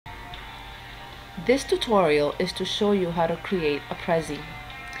This tutorial is to show you how to create a Prezi.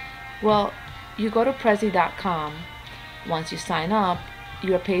 Well, you go to Prezi.com. Once you sign up,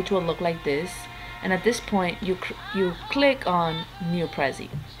 your page will look like this, and at this point you click on New Prezi.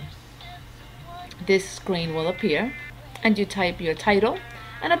 This screen will appear, and you type your title,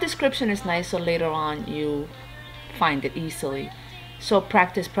 and a description is nice so later on you find it easily. So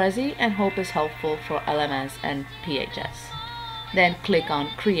practice Prezi and hope is helpful for LMS and PHS. Then click on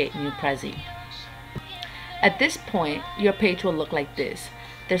Create New Prezi. At this point, your page will look like this.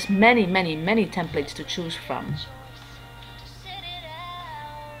 There's many templates to choose from.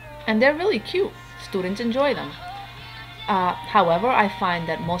 And they're really cute. Students enjoy them. However, I find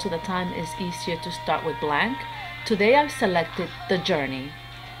that most of the time it's easier to start with blank. Today I've selected the journey.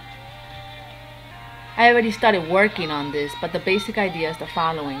 I already started working on this, but the basic idea is the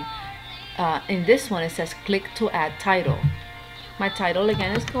following. In this one it says click to add title. My title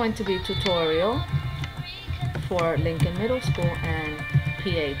again is going to be tutorial for Lincoln Middle School and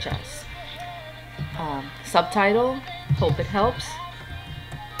PHS. Subtitle, hope it helps.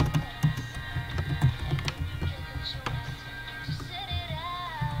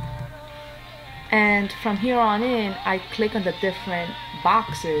 And from here on in, I click on the different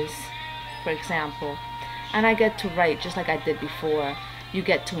boxes, for example, and I get to write just like I did before. You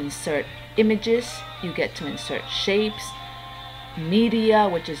get to insert images, you get to insert shapes, media,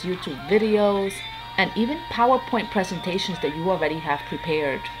 which is YouTube videos, and even PowerPoint presentations that you already have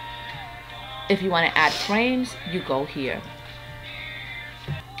prepared. If you want to add frames, you go here.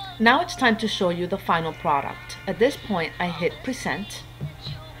 Now it's time to show you the final product. At this point, I hit present.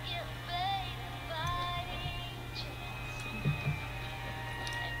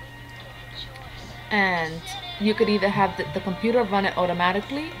 And you could either have the computer run it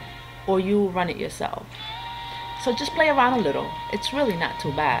automatically or you run it yourself. So just play around a little. It's really not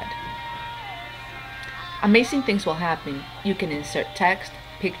too bad. Amazing things will happen. You can insert text,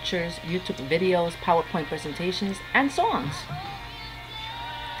 pictures, YouTube videos, PowerPoint presentations, and songs.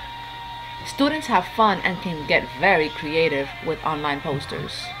 Students have fun and can get very creative with online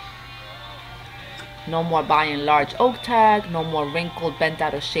posters. No more buying large oak tag, no more wrinkled, bent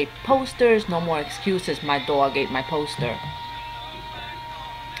out of shape posters, no more excuses, my dog ate my poster.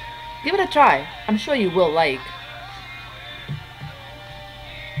 Give it a try. I'm sure you will like.